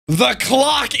The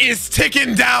clock is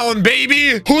ticking down,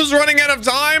 baby. Who's running out of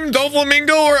time?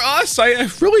 Doflamingo or us? I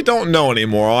really don't know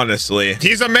anymore, honestly.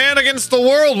 He's a man against the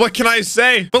world. What can I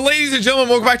say? But ladies and gentlemen,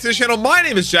 welcome back to the channel. My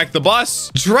name is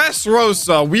JackTheBus.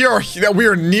 Dressrosa. We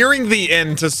are nearing the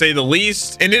end, to say the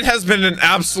least, and it has been an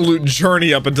absolute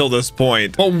journey up until this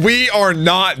point. But we are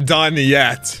not done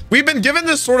yet. We've been given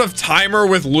this sort of timer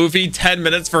with Luffy, 10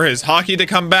 minutes for his hockey to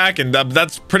come back, and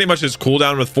that's pretty much his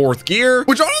cooldown with 4th gear,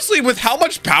 which honestly, with how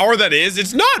much power that is,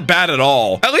 it's not bad at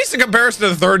all. At least in comparison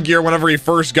to the 3rd gear whenever he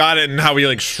first got it and how he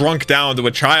like shrunk down to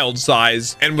a child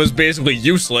size and was basically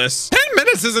useless. 10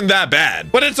 minutes isn't that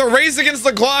bad, but it's a race against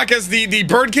the clock as the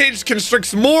birdcage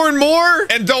constricts more and more,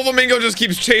 and Doflamingo just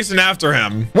keeps chasing after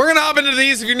him. We're gonna hop into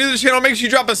these. If you're new to the channel, make sure you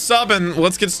drop a sub and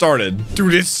let's get started.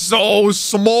 Dude, it's so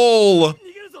small.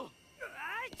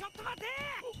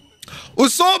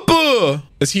 What's up?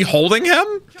 Is he holding him?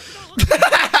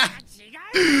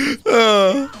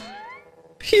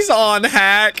 He's on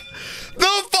hack. The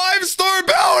 5-star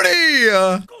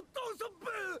bounty.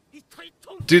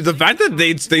 Dude, the fact that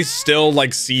they still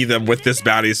like see them with this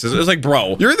bounty system, it's like,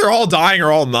 bro, you're either all dying or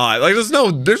all not. Like, there's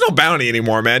no bounty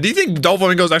anymore, man. Do you think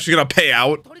Doflamingo's actually gonna pay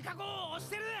out?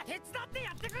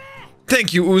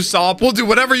 Thank you, Usopp. We'll do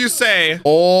whatever you say.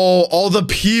 Oh, all the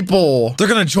people. They're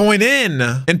gonna join in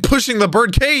and pushing the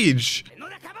bird cage.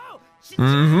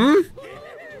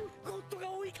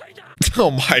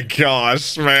 Oh my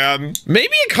gosh, man.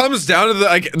 Maybe it comes down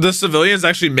to the civilians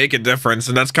actually make a difference,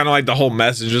 and that's kind of like the whole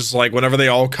message. Is like whenever they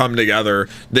all come together,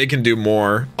 they can do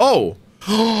more. Oh.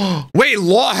 Wait,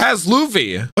 Law has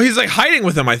Luffy. Oh, he's like hiding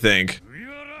with him, I think.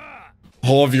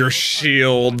 All of your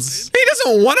shields. He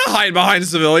doesn't want to hide behind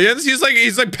civilians. He's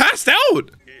like passed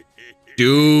out.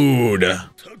 Dude.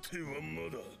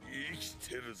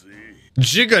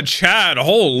 Giga Chad,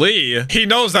 holy. He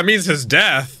knows that means his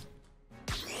death.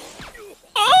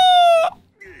 Oh!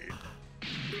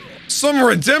 Some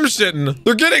redemption.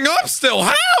 They're getting up still.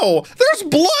 How? There's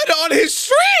blood on his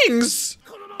strings.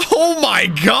 Oh my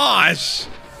gosh.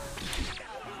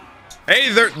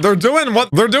 Hey, they're doing what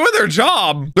they're doing their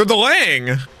job. They're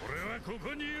delaying.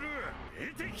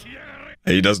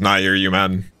 He does not hear you,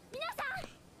 man.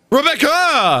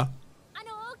 Rebecca!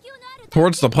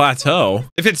 Towards the plateau.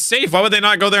 If it's safe, why would they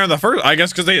not go there in the first? I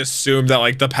guess because they assume that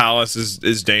like the palace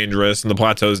is dangerous and the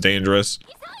plateau is dangerous.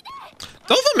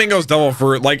 Doflamingo's devil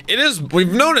fruit, like it is,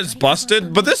 we've known it's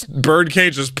busted, but this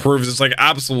birdcage just proves it's like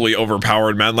absolutely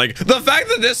overpowered, man. Like the fact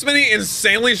that this many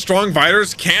insanely strong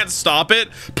fighters can't stop it,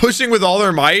 pushing with all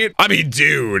their might. I mean,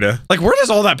 dude, like where does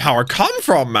all that power come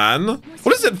from, man?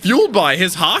 What is it fueled by?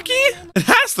 His hockey? It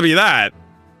has to be that.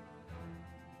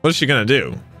 What is she gonna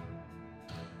do?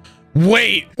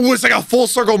 Wait, ooh, it's like a full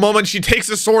circle moment. She takes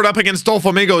his sword up against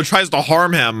Doflamingo and tries to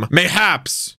harm him.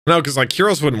 Mayhaps. No, because like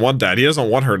Kyros wouldn't want that. He doesn't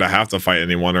want her to have to fight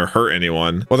anyone or hurt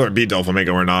anyone, whether it be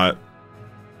Doflamingo or not.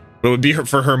 But it would be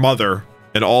for her mother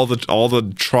and all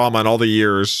the trauma and all the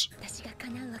years.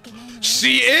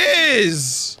 She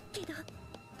is.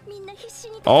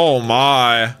 Oh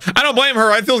my. I don't blame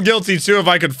her. I feel guilty too if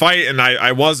I could fight and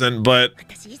I wasn't, but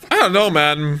I don't know,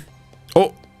 man.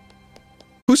 Oh,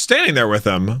 who's standing there with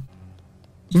him?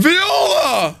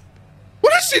 Viola!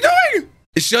 What is she doing?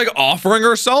 Is she like offering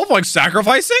herself, like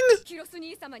sacrificing?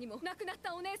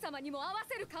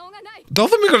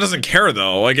 Doflamingo doesn't care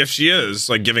though, like if she is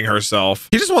like giving herself.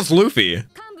 He just wants Luffy.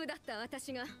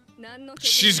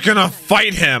 She's gonna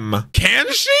fight him.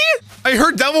 Can she? I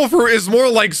heard devil fruit is more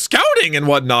like scouting and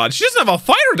whatnot. She doesn't have a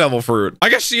fighter devil fruit. I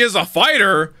guess she is a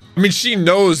fighter. I mean, she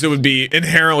knows it would be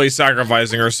inherently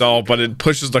sacrificing herself, but it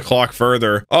pushes the clock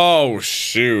further. Oh,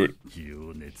 shoot.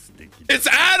 It's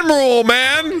Admiral,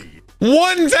 man.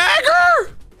 One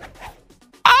dagger.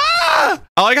 Ah!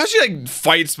 I like how she like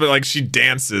fights, but like she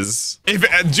dances.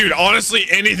 Dude, honestly,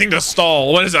 anything to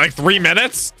stall. What is it, like 3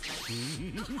 minutes?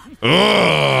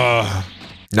 Ugh.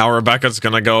 Now Rebecca's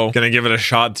gonna give it a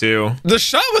shot too. The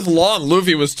shot with Law and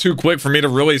Luffy was too quick for me to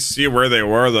really see where they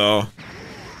were though.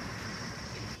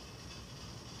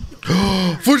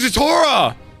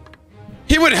 Fujitora!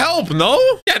 He would help, no?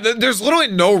 Yeah, there's literally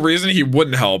no reason he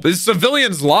wouldn't help. It's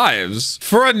civilians' lives.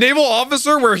 For a naval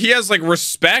officer where he has like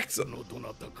respect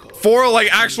for like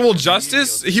actual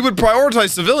justice, he would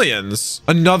prioritize civilians.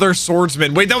 Another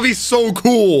swordsman. Wait, that would be so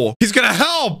cool. He's gonna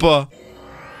help.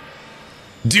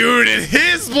 Dude, it's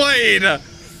his blade.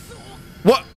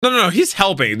 What? No, he's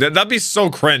helping. That'd be so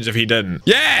cringe if he didn't.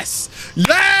 Yes!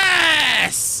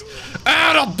 Yes!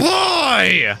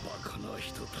 Attaboy!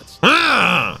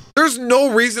 There's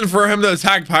no reason for him to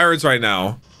attack pirates right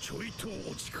now.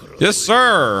 Yes,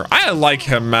 sir. I like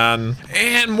him, man.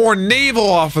 And more naval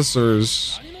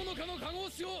officers.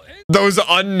 Those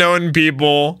unknown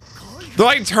people. They're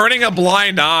like turning a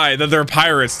blind eye that they're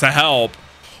pirates to help.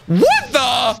 What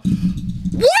the?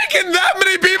 Why can that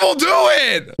many people do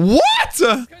it?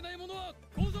 What?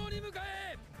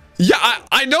 Yeah,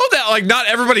 I know that like not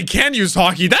everybody can use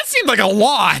hockey. That seemed like a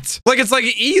lot. Like it's like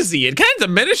easy. It kind of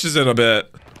diminishes it a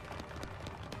bit.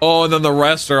 Oh, and then the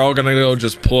rest are all gonna go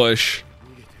just push.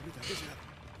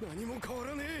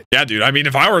 Yeah, dude. I mean,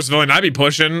 if I were a civilian, I'd be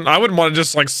pushing. I wouldn't want to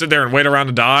just like sit there and wait around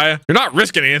to die. You're not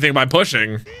risking anything by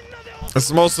pushing. That's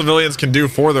the most civilians can do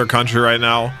for their country right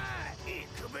now.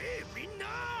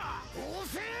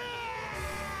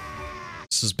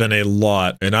 This has been a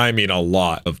lot, and I mean a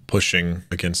lot, of pushing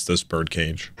against this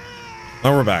birdcage.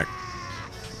 Now we're back.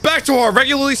 Back to our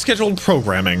regularly scheduled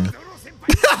programming.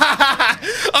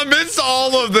 Amidst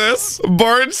all of this,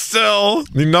 Bart still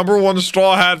the #1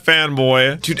 Straw Hat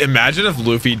fanboy. Dude, imagine if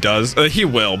Luffy does, he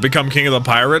will become king of the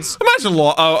pirates.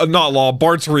 Imagine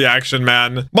Bart's reaction,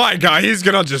 man. My God, he's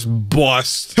gonna just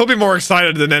bust. He'll be more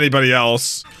excited than anybody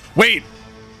else. Wait,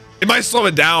 it might slow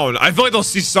it down. I feel like they'll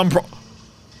see some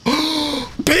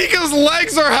Pika's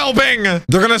legs are helping.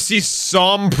 They're gonna see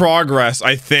some progress,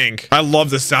 I think. I love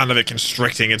the sound of it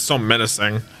constricting. It's so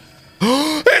menacing.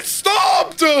 It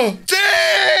stopped! Damn!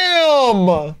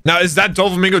 Now, is that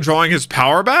Doflamingo drawing his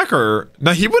power back, or?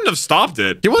 No, he wouldn't have stopped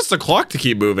it. He wants the clock to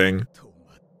keep moving.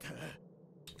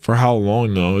 For how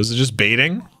long, though? Is it just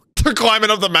baiting? They're climbing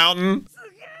up the mountain.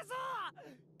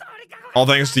 All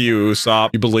thanks to you, Usopp.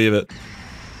 You believe it.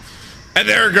 And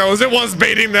there it goes. It was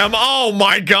baiting them. Oh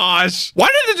my gosh. Why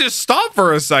did it just stop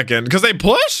for a second? Because they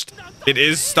pushed? It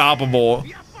is stoppable.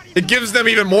 It gives them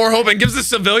even more hope and gives the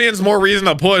civilians more reason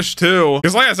to push too.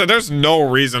 Because like I said, there's no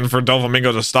reason for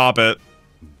Doflamingo to stop it.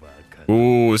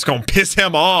 Ooh, it's gonna piss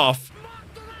him off.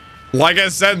 Like I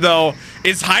said though,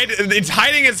 it's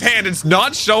hiding its hand. It's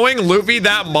not showing Luffy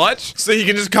that much, so he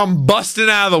can just come busting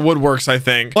out of the woodworks, I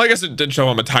think. Well, I guess it did show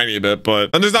him a tiny bit,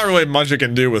 and there's not really much it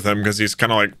can do with him because he's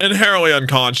kind of like inherently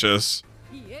unconscious.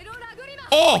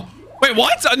 Oh, wait,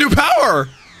 what? A new power?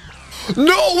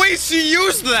 No, wait, she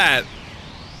used that.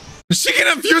 She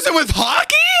can infuse it with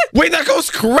hockey? Wait, that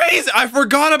goes crazy. I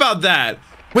forgot about that.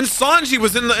 When Sanji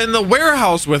was in the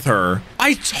warehouse with her.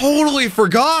 I totally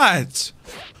forgot.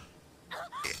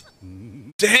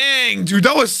 Dang, dude,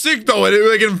 that was sick though. It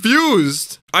like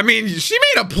infused. I mean, she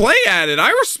made a play at it. I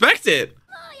respect it.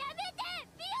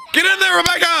 Get in there,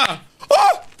 Rebecca.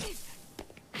 Oh!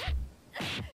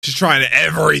 She's trying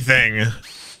everything.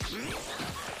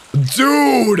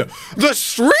 Dude, the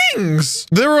strings!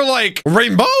 They were like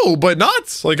rainbow, but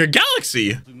not like a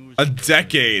galaxy. A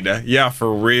decade. Yeah,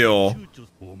 for real.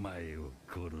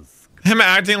 Him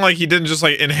acting like he didn't just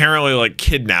like inherently like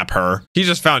kidnap her. He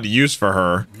just found use for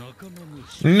her.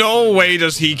 No way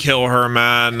does he kill her,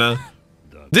 man.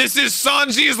 This is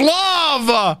Sanji's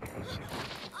love!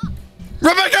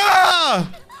 Rebecca!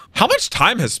 How much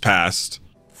time has passed?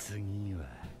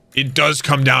 It does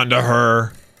come down to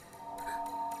her.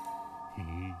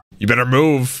 You better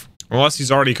move. Unless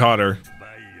he's already caught her.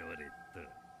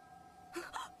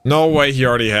 No way he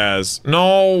already has.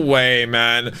 No way,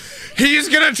 man. He's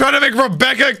gonna try to make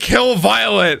Rebecca kill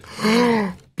Violet.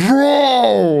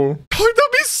 Bro! That'd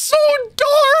be so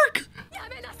dark!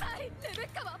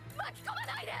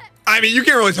 I mean, you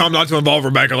can't really tell him not to involve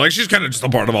Rebecca. Like, she's kind of just a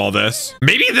part of all this.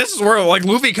 Maybe this is where, like,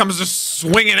 Luffy comes just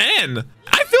swinging in.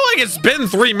 I feel like it's been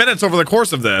 3 minutes over the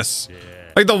course of this.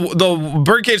 Like, the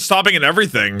birdcage stopping and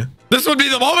everything. This would be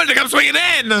the moment to come swinging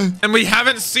in! And we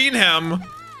haven't seen him.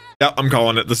 Yep, I'm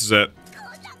calling it. This is it.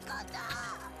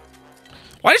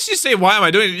 Why did she say, why am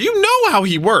I doing it? You know how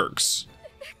he works.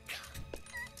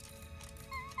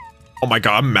 Oh my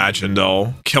God, imagine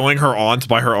though. Killing her aunt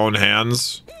by her own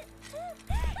hands.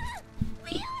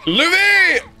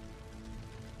 Luffy!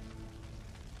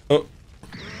 Oh.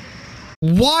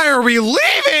 Why are we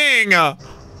leaving?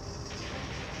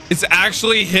 It's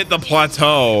actually hit the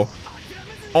plateau.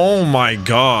 Oh my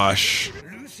gosh.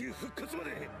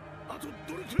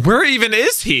 Where even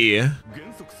is he?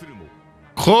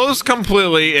 Closed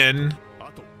completely in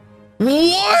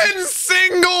 1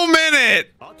 single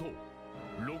minute.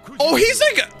 Oh, he's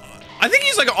like, I think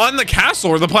he's like on the castle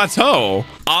or the plateau.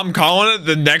 I'm calling it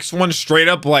the next one straight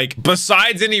up. Like,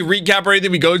 besides any recap or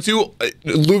anything we go to,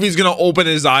 Luffy's gonna open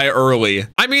his eye early.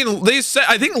 I mean, they said,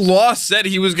 I think Law said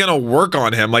he was gonna work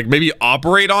on him, like maybe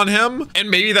operate on him,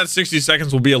 and maybe that 60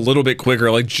 seconds will be a little bit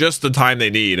quicker, like just the time they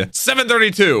need.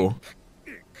 7:32.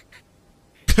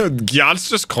 Yacht's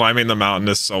just climbing the mountain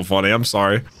is so funny. I'm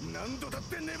sorry.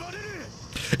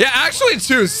 Yeah, actually,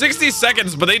 too, 60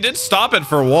 seconds, but they did stop it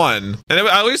for 1. And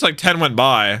at least like 10 went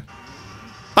by.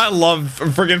 I love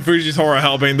freaking Fujitora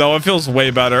helping though. It feels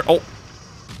way better. Oh.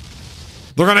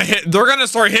 They're gonna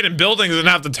start hitting buildings and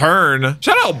have to turn.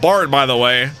 Shout out Bart, by the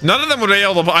way. None of them would be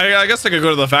able to, I guess they could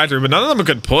go to the factory, but none of them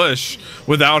could push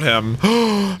without him.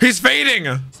 He's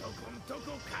fading.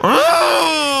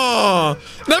 Oh,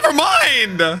 never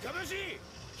mind.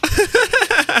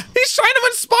 He's trying to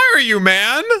inspire you,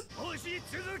 man.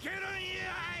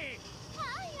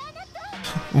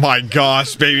 My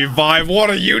gosh, baby Vibe, what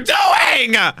are you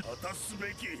doing?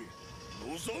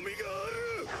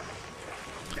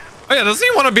 Oh yeah, doesn't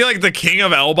he want to be like the king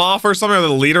of Elbaf or something, or the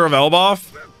leader of Elbaf?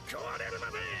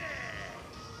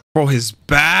 Bro, his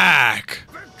back.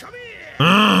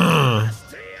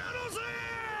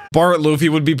 Bart Luffy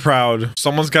would be proud.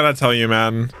 Someone's gotta tell you,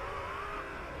 man.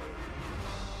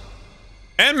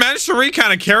 And Manchuri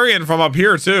kind of carrying from up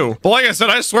here too. But like I said,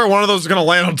 I swear one of those is gonna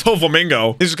land on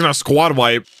Doflamingo. He's just gonna squad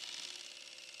wipe.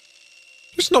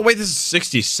 There's no way this is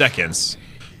 60 seconds.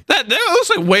 That looks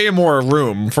like way more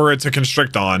room for it to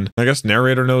constrict on. I guess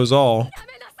narrator knows all.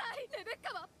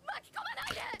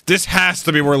 This has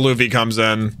to be where Luffy comes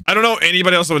in. I don't know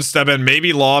anybody else that would step in.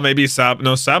 Maybe Law, maybe Sab.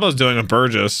 No, Sabo's doing a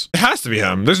Burgess. It has to be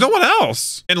him. There's no one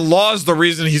else. And Law's the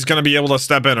reason he's gonna be able to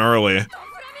step in early.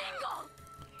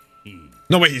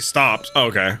 No way, he stopped. Oh,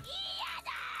 okay.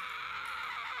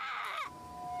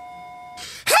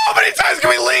 How many times can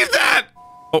we leave that?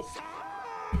 Oh.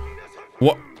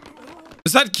 What?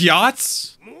 Is that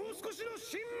Gyat's?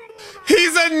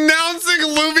 He's announcing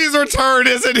Luffy's return,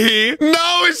 isn't he?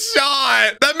 No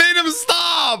shot. That made him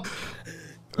stop.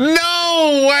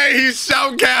 No way, he's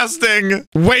shoutcasting.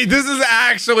 Wait, this is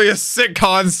actually a sick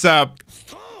concept.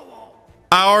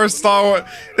 Our Star Wars.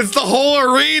 It's the whole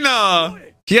arena.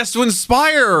 He has to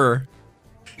inspire.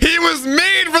 He was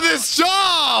made for this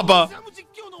job.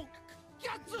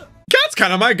 Gyat's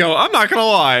kind of my go. I'm not gonna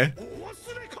lie.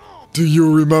 Do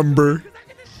you remember?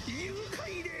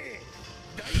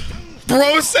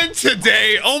 Bro said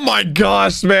today. Oh my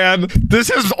gosh, man. This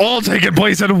has all taken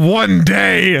place in one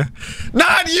day.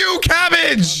 Not you,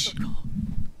 Cabbage.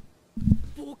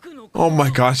 Oh my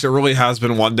gosh, it really has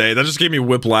been one day. That just gave me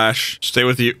whiplash. Stay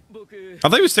with you. I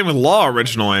thought he was staying with Law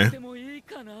originally.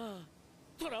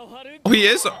 Oh, he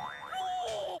is?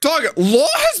 Dog, Law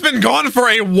has been gone for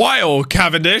a while,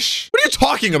 Cavendish. What are you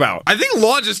talking about? I think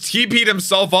Law just TP'd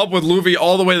himself up with Luffy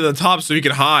all the way to the top so he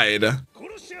could hide.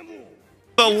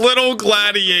 The little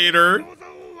gladiator. But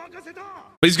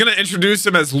he's gonna introduce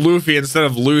him as Luffy instead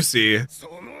of Lucy.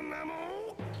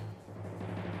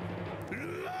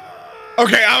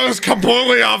 Okay, I was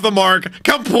completely off the mark.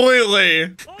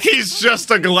 Completely. He's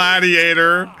just a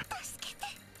gladiator.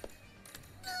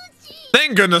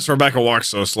 Thank goodness Rebecca walks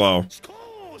so slow.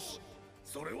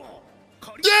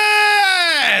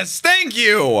 Yes! Thank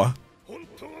you!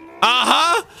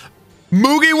 Uh-huh!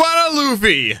 Mugiwara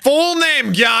Luffy! Full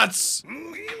name, Gyatz!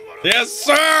 Yes,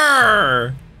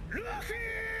 sir!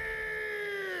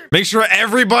 Make sure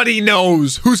everybody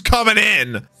knows who's coming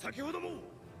in.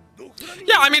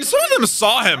 Yeah, I mean, some of them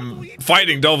saw him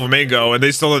fighting Doflamingo and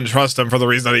they still didn't trust him for the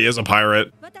reason that he is a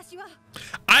pirate.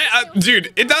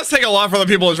 Dude, it does take a lot for the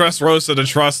people at Dressrosa to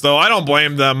trust, though. I don't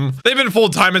blame them. They've been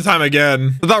fooled time and time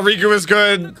again. I thought Riku was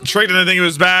good. Trade didn't think he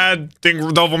was bad. Think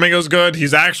Doflamingo's good.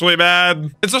 He's actually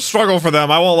bad. It's a struggle for them,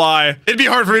 I won't lie. It'd be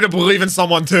hard for me to believe in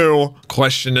someone, too.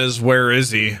 Question is, where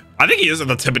is he? I think he is at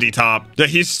the tippity top. Yeah,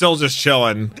 he's still just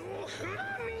chilling.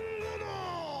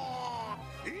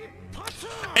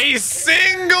 A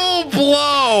single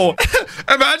blow.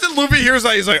 Imagine Luffy hears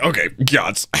that. He's like, okay,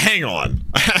 Gyatz, hang on.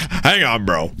 Hang on,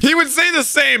 bro. He would say the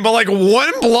same, but like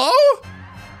one blow?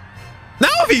 Now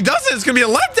if he doesn't, it's gonna be a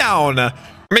letdown.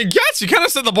 I mean, Gyatz, you kind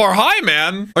of set the bar high,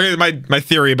 man. Okay, my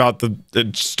theory about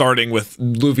the starting with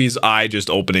Luffy's eye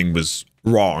just opening was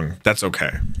wrong. That's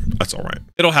okay. That's all right.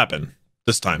 It'll happen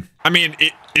this time. I mean,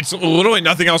 it's literally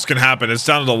nothing else can happen. It's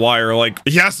down to the wire. Like,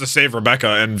 he has to save Rebecca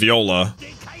and Viola.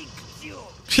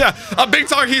 Yeah, a big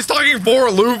talk. He's talking for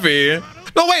Luffy.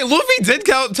 No, wait, Luffy did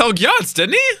tell Gyatz,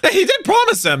 didn't he? Yeah, he did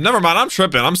promise him. Never mind, I'm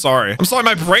tripping. I'm sorry. I'm sorry,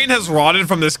 my brain has rotted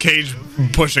from this cage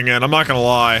pushing in. I'm not gonna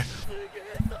lie.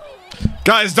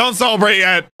 Guys, don't celebrate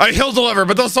yet. He'll deliver,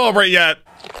 but don't celebrate yet.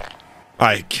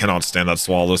 I cannot stand that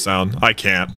swallow sound. I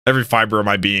can't. Every fiber of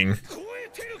my being.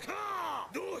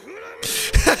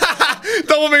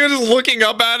 Doflamingo just looking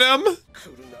up at him.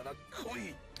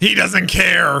 He doesn't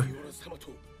care.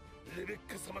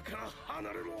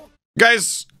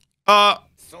 Guys, it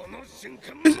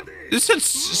said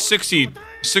 60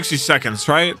 seconds,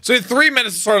 right? So 3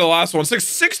 minutes to start the last one.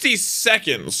 60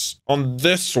 seconds on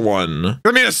this one.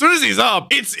 I mean, as soon as he's up,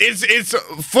 it's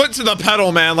foot to the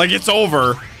pedal, man. Like, it's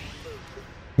over.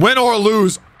 Win or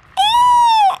lose.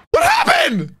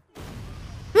 happen?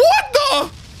 What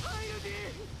the?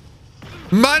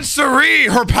 Mansuri,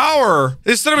 her power.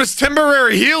 They said it was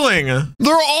temporary healing.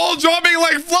 They're all dropping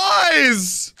like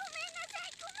flies.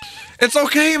 It's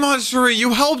okay, Mansuri.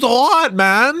 You helped a lot,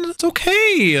 man. It's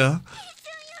okay.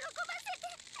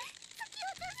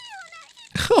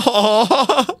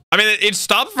 I mean, it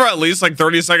stopped for at least like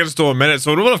 30 seconds to a minute,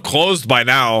 so it would have closed by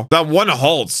now. That one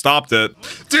halt stopped it.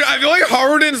 Dude, I feel like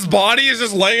Harden's body is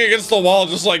just laying against the wall,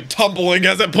 just like tumbling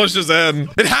as it pushes in.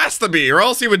 It has to be, or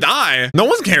else he would die. No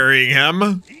one's carrying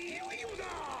him.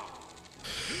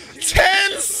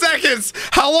 10 seconds.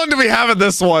 How long do we have in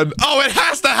this one? Oh, it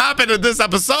has to happen in this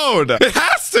episode. It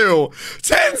has to.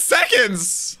 10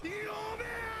 seconds.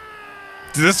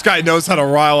 Dude, this guy knows how to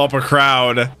rile up a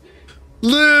crowd.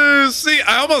 Lucy,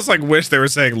 I almost like wish they were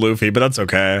saying Luffy, but that's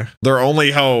okay. Their only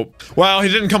hope. Well, he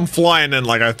didn't come flying in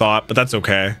like I thought, but that's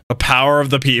okay. The power of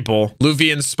the people.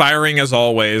 Luffy inspiring as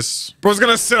always. Bro's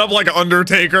gonna sit up like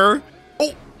Undertaker.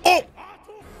 Oh.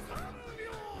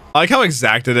 I like how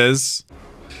exact it is.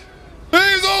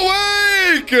 He's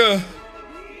awake!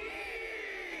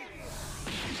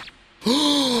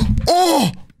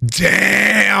 Oh,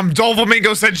 damn.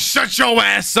 Doflamingo said, shut your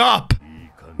ass up.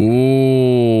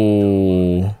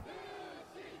 Ooh.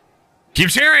 Keep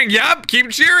cheering. Yep,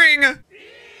 keep cheering.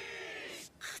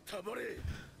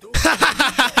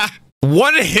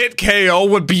 One hit KO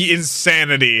would be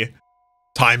insanity.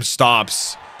 Time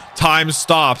stops. Time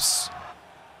stops.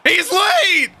 He's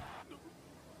late.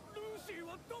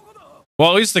 Well,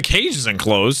 at least the cage isn't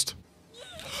closed.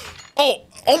 Oh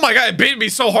my God, it baited me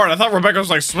so hard. I thought Rebecca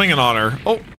was like swinging on her.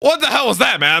 Oh, what the hell was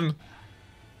that, man?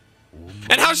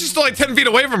 And how's she still like 10 feet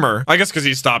away from her? I guess because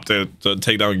he stopped to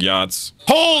take down yachts.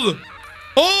 Hold!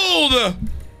 Hold!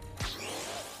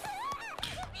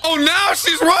 Oh, now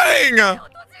she's running!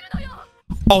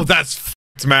 Oh, that's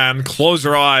f***ed, man. Close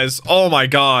your eyes. Oh my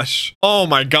gosh. Oh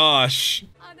my gosh.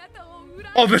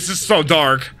 Oh, this is so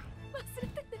dark.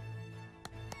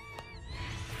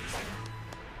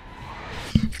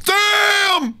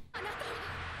 Damn!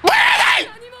 Where are they?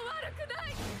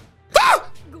 Ah!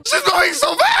 She's going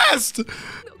so fast!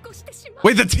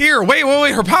 Wait, the tear. Wait,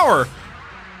 her power.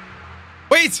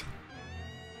 Wait.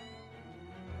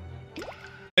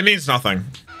 It means nothing.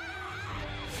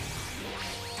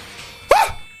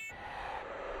 Ah!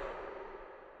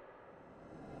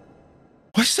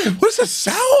 What's that? What is that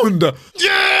sound?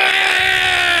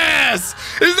 Yes!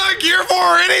 It's not gear 4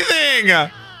 or anything!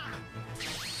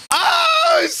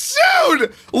 Oh,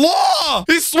 shoot! Law!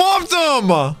 He swamped him!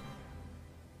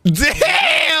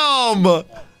 Damn!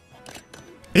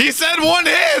 He said one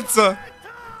hit!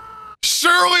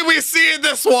 Surely we see in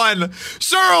this one!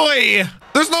 Surely!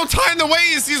 There's no time to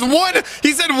waste! He said one hit!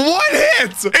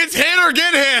 It's hit or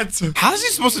get hit! How is he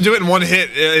supposed to do it in one hit?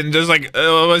 And there's like,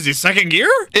 was he second gear?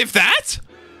 If that?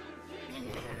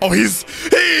 Oh, he's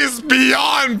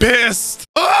beyond pissed!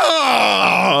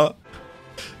 Ugh!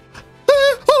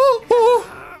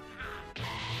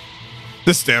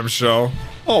 This damn show.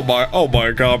 Oh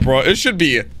my God, bro. It should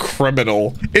be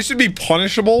criminal. It should be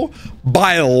punishable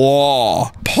by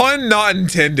law. Pun not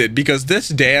intended, because this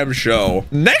damn show.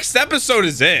 Next episode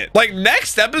is it. Like,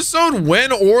 next episode,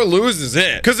 win or lose is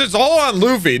it. Because it's all on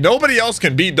Luffy. Nobody else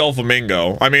can beat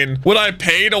Doflamingo. I mean, would I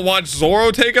pay to watch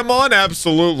Zoro take him on?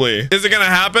 Absolutely. Is it gonna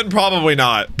happen? Probably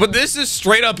not. But this is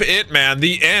straight up it, man.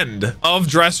 The end of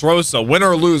Dressrosa. Win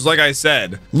or lose, like I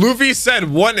said. Luffy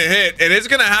said one hit, and it's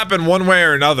gonna happen one way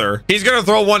or another. He's gonna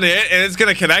throw one hit, and it's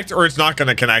gonna connect, or it's not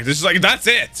gonna connect. It's just like, that's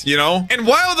it, you know? And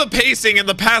while the pacing in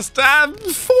the past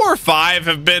 4 or 5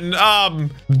 have been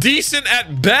decent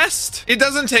at best, it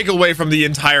doesn't take away from the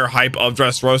entire hype of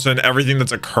Dressrosa and everything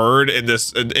that's occurred in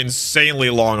this insanely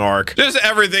long arc. Just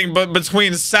everything, but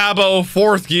between Sabo,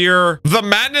 4th gear, the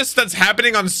madness that's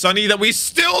happening on Sunny that we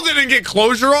still didn't get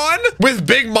closure on, with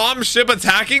Big Mom's ship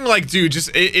attacking, like, dude, just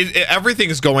everything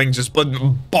is going just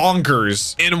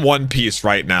bonkers in One Piece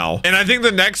right now. And I think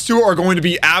the next 2 are going to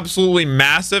be absolutely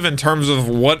massive in terms of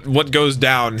what goes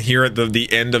down here at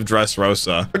the end of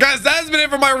Dressrosa. But guys, that has been it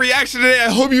for my reaction today. I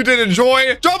hope you did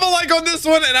enjoy. Drop a like on this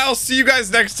one, and I'll see you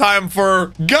guys next time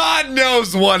for God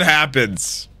knows what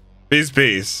happens.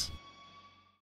 Peace.